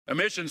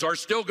Emissions are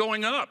still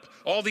going up.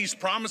 All these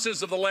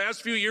promises of the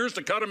last few years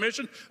to cut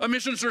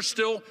emissions are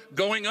still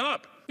going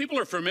up. People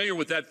are familiar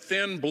with that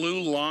thin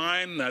blue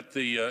line that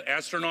the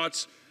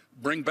astronauts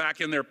bring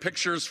back in their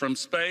pictures from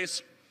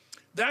space.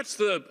 That's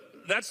the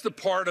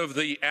part of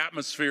the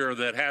atmosphere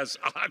that has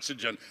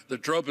oxygen, the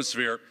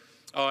troposphere,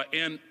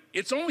 and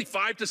it's only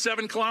 5 to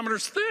 7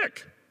 kilometers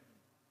thick.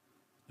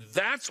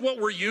 That's what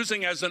we're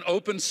using as an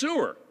open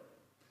sewer.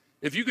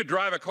 If you could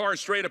drive a car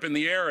straight up in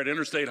the air at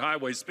interstate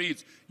highway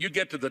speeds, you'd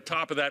get to the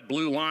top of that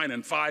blue line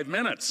in 5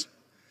 minutes.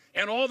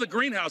 And all the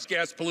greenhouse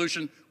gas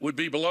pollution would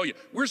be below you.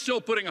 We're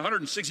still putting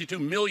 162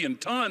 million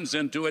tons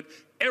into it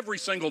every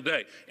single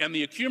day. And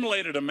the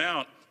accumulated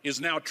amount is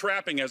now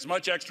trapping as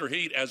much extra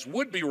heat as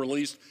would be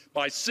released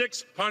by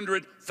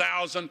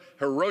 600,000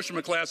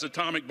 Hiroshima-class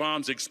atomic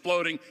bombs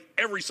exploding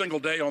every single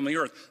day on the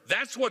Earth.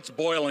 That's what's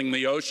boiling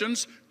the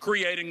oceans,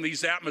 creating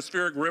these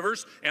atmospheric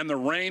rivers and the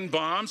rain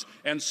bombs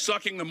and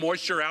sucking the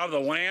moisture out of the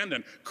land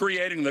and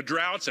creating the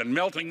droughts and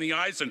melting the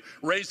ice and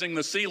raising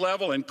the sea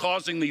level and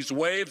causing these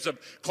waves of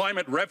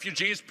climate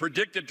refugees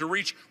predicted to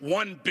reach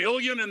 1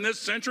 billion in this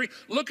century.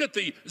 Look at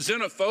the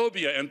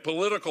xenophobia and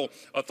political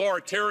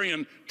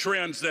authoritarian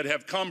trends that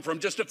have come from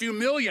just a few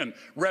million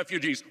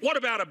refugees. What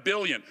about 1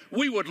 billion?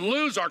 We would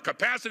lose our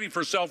capacity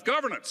for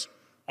self-governance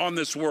on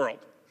this world.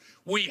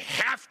 We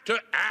have to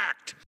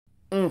act.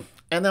 And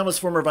that was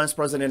former Vice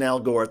President Al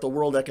Gore at the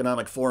World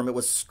Economic Forum. It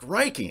was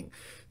striking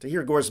to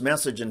hear Gore's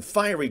message in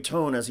fiery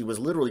tone as he was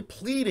literally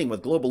pleading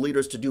with global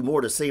leaders to do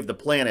more to save the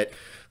planet.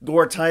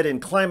 Gore tied in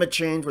climate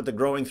change with the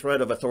growing threat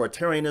of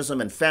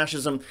authoritarianism and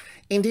fascism.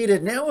 Indeed,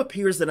 it now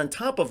appears that on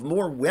top of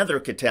more weather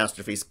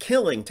catastrophes,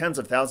 killing tens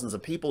of thousands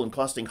of people and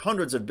costing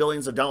hundreds of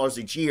billions of dollars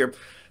each year,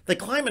 the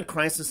climate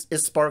crisis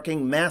is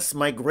sparking mass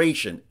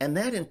migration, and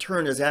that in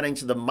turn is adding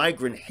to the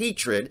migrant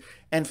hatred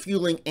and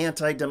fueling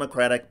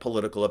anti-democratic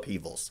political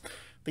upheavals.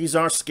 These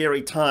are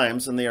scary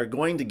times, and they are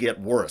going to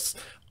get worse.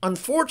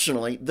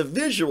 Unfortunately, the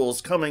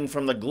visuals coming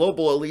from the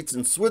global elites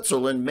in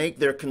Switzerland make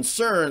their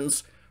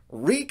concerns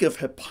reek of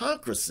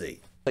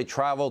hypocrisy. They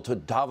traveled to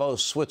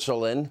Davos,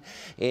 Switzerland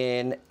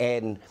in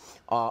an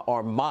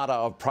armada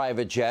of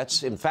private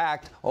jets. In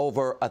fact,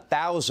 over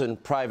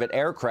 1,000 private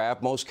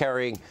aircraft, most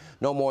carrying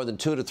no more than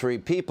 2 to 3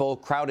 people,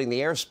 crowding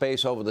the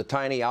airspace over the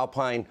tiny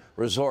alpine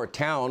resort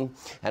town.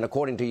 And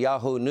according to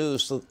Yahoo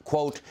News,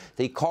 quote,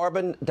 the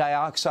carbon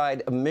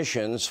dioxide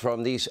emissions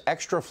from these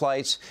extra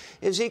flights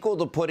is equal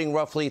to putting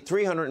roughly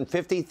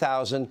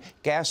 350,000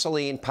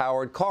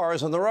 gasoline-powered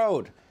cars on the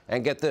road.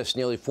 And get this,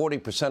 nearly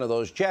 40% of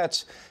those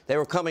jets, they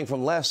were coming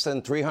from less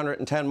than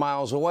 310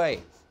 miles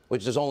away,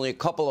 which is only a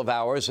couple of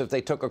hours if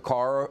they took a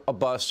car, a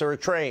bus, or a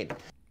train.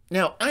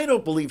 Now, I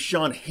don't believe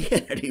Sean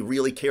Hannity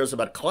really cares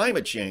about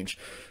climate change,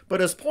 but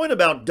his point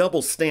about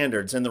double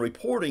standards and the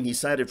reporting he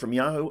cited from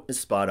Yahoo is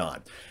spot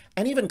on.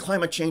 And even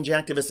climate change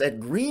activists at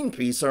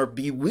Greenpeace are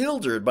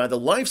bewildered by the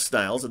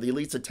lifestyles of the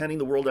elites attending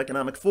the World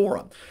Economic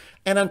Forum.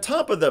 And on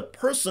top of the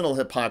personal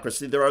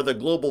hypocrisy, there are the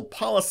global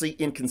policy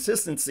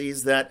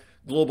inconsistencies that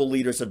global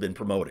leaders have been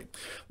promoting.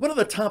 One of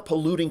the top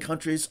polluting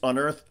countries on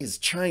Earth is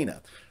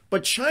China.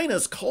 But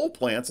China's coal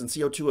plants and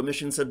CO2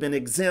 emissions have been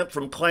exempt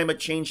from climate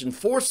change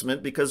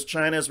enforcement because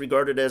China is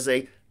regarded as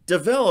a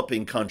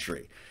developing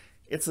country.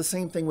 It's the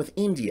same thing with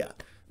India.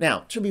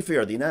 Now, to be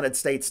fair, the United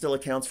States still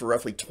accounts for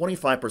roughly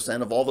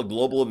 25% of all the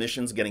global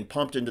emissions getting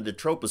pumped into the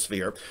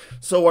troposphere,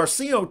 so our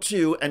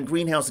CO2 and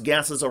greenhouse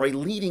gases are a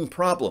leading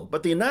problem.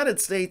 But the United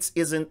States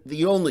isn't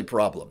the only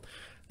problem.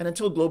 And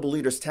until global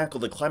leaders tackle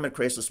the climate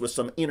crisis with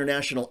some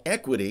international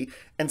equity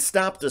and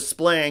stop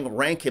displaying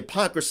rank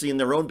hypocrisy in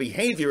their own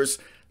behaviors,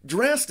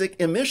 drastic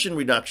emission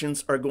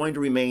reductions are going to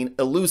remain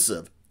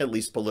elusive, at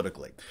least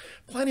politically.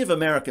 Plenty of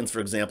Americans, for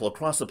example,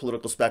 across the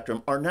political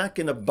spectrum, are not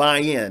going to buy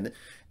in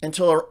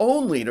until our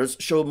own leaders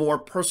show more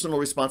personal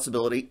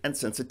responsibility and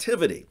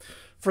sensitivity.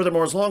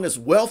 Furthermore, as long as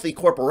wealthy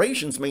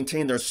corporations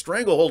maintain their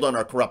stranglehold on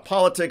our corrupt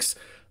politics,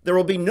 there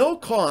will be no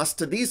cost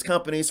to these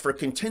companies for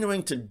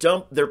continuing to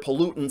dump their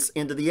pollutants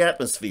into the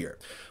atmosphere.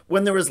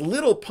 When there is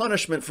little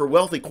punishment for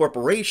wealthy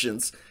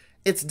corporations,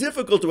 it's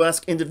difficult to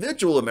ask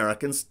individual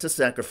Americans to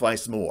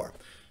sacrifice more.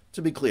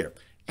 To be clear,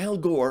 Al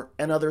Gore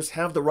and others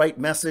have the right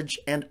message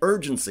and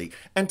urgency,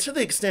 and to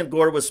the extent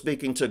Gore was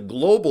speaking to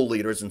global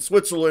leaders in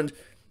Switzerland,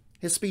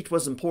 his speech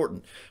was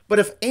important. But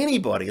if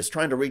anybody is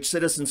trying to reach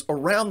citizens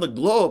around the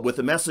globe with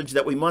the message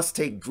that we must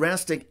take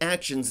drastic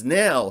actions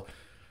now,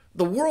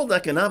 the World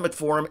Economic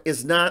Forum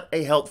is not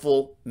a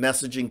helpful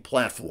messaging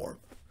platform.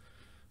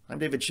 I'm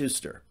David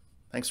Shuster.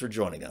 Thanks for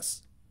joining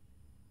us.